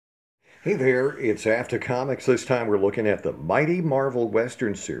Hey there, it's After Comics. This time we're looking at the Mighty Marvel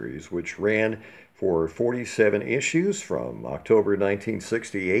Western series, which ran for 47 issues from October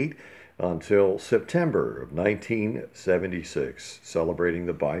 1968 until September of 1976, celebrating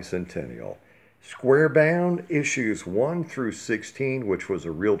the bicentennial. Square-bound issues 1 through 16, which was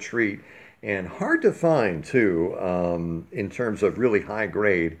a real treat, and hard to find too, in terms of really high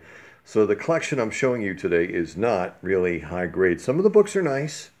grade. So the collection I'm showing you today is not really high grade. Some of the books are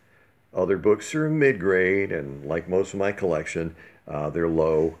nice. Other books are mid-grade, and like most of my collection, they're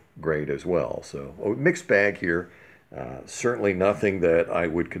low grade as well. So a mixed bag here. Certainly nothing that I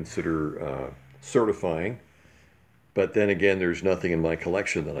would consider certifying. But then again, there's nothing in my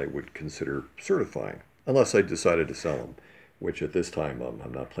collection that I would consider certifying, unless I decided to sell them, which at this time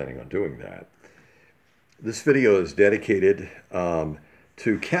I'm not planning on doing that. This video is dedicated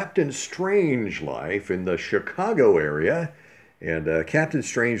to Captain Strangelife in the Chicago area. And Captain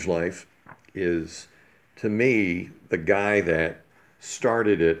Strangelife is, to me, the guy that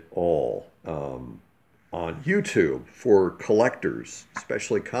started it all on YouTube for collectors,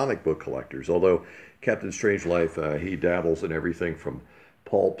 especially comic book collectors. Although Captain Strangelife, he dabbles in everything from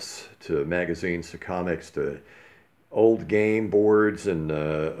pulps to magazines to comics to old game boards and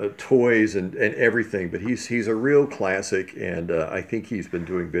toys and everything. But he's a real classic, and I think he's been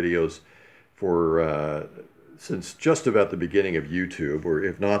doing videos for since just about the beginning of YouTube, or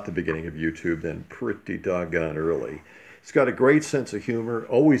if not the beginning of YouTube, then pretty doggone early. He's got a great sense of humor,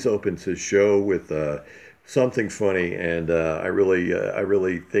 always opens his show with something funny, and I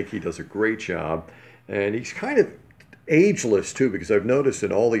really think he does a great job. And he's kind of ageless too, because I've noticed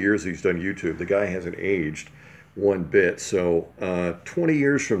in all the years he's done YouTube, the guy hasn't aged one bit. So 20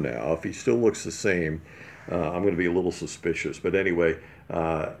 years from now, if he still looks the same, I'm going to be a little suspicious. But anyway,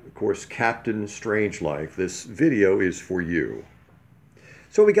 of course, Captain Strangelife, this video is for you.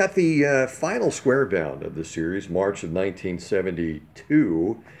 So we got the final square bound of the series, March of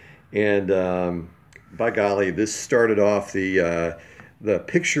 1972. And by golly, this started off the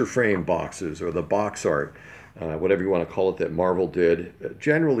picture frame boxes, or the box art, whatever you want to call it, that Marvel did,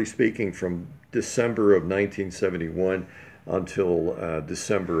 generally speaking, from December of 1971 until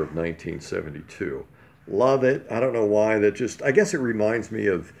December of 1972. Love it. I don't know why. I guess it reminds me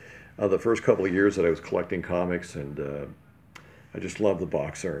of the first couple of years that I was collecting comics, and I just love the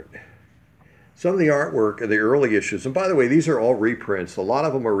box art. Some of the artwork of the early issues, and by the way, these are all reprints. A lot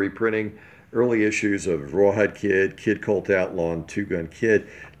of them are reprinting early issues of Rawhide Kid, Kid Colt Outlaw, and Two Gun Kid.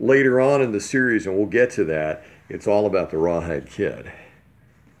 Later on in the series, and we'll get to that, it's all about the Rawhide Kid.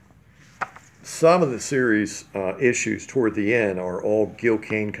 Some of the series issues toward the end are all Gil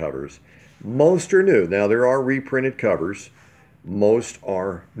Kane covers. Most are new. Now, there are reprinted covers. Most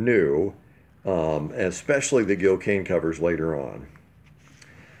are new, especially the Gil Kane covers later on.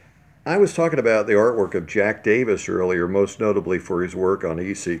 I was talking about the artwork of Jack Davis earlier, most notably for his work on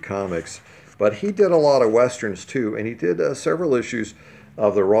EC Comics. But he did a lot of Westerns, too, and he did several issues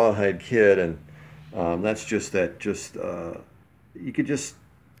of the Rawhide Kid. And that's just you could just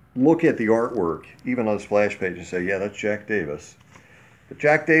look at the artwork, even on the splash page, and say, yeah, that's Jack Davis. But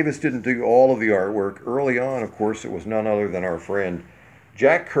Jack Davis didn't do all of the artwork. Early on, of course, it was none other than our friend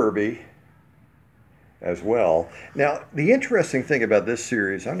Jack Kirby as well. Now, the interesting thing about this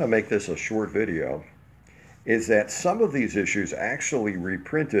series, I'm going to make this a short video, is that some of these issues actually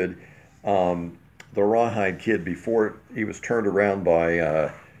reprinted the Rawhide Kid before he was turned around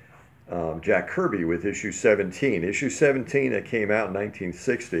by Jack Kirby with issue 17. Issue 17 that came out in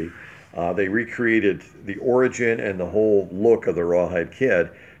 1960. They recreated the origin and the whole look of the Rawhide Kid.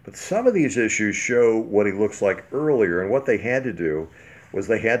 But some of these issues show what he looks like earlier. And what they had to do was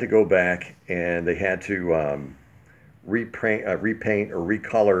they had to go back and they had to repaint or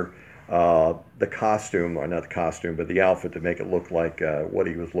recolor the costume, or not the costume, but the outfit, to make it look like what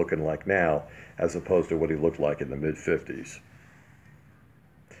he was looking like now, as opposed to what he looked like in the mid-50s.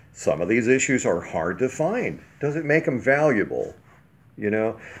 Some of these issues are hard to find. Doesn't make them valuable. You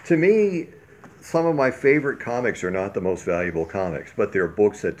know, to me, some of my favorite comics are not the most valuable comics, but they're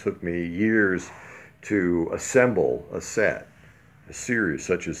books that took me years to assemble a set, a series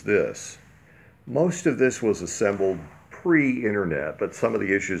such as this. Most of this was assembled pre-internet, but some of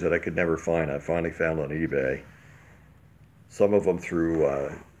the issues that I could never find, I finally found on eBay. Some of them through, I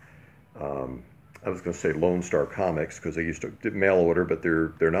was going to say Lone Star Comics, because they used to mail order, but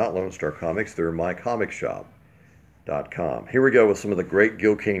they're not Lone Star Comics, they're mycomicshop.com. Here we go with some of the great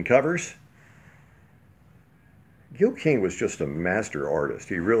Gil Kane covers. Gil Kane was just a master artist.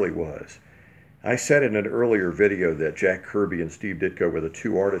 He really was. I said in an earlier video that Jack Kirby and Steve Ditko were the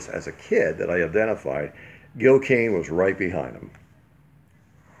two artists as a kid that I identified. Gil Kane was right behind him.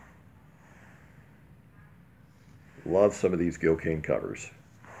 Love some of these Gil Kane covers.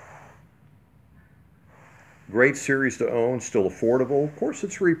 Great series to own, still affordable. Of course,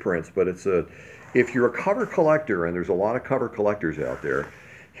 it's reprints, but if you're a cover collector, and there's a lot of cover collectors out there,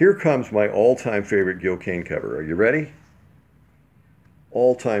 here comes my all-time favorite Gil Kane cover. Are you ready?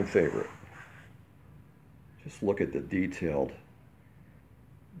 All-time favorite. Just look at the detailed,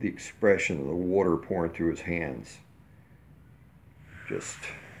 the expression of the water pouring through his hands. Just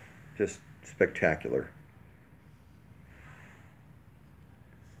spectacular.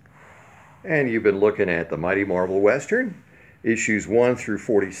 And you've been looking at the Mighty Marvel Western, issues 1 through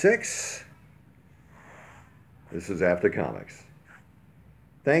 46. This is After Comics.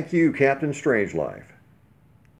 Thank you, Captain Strangeliffe.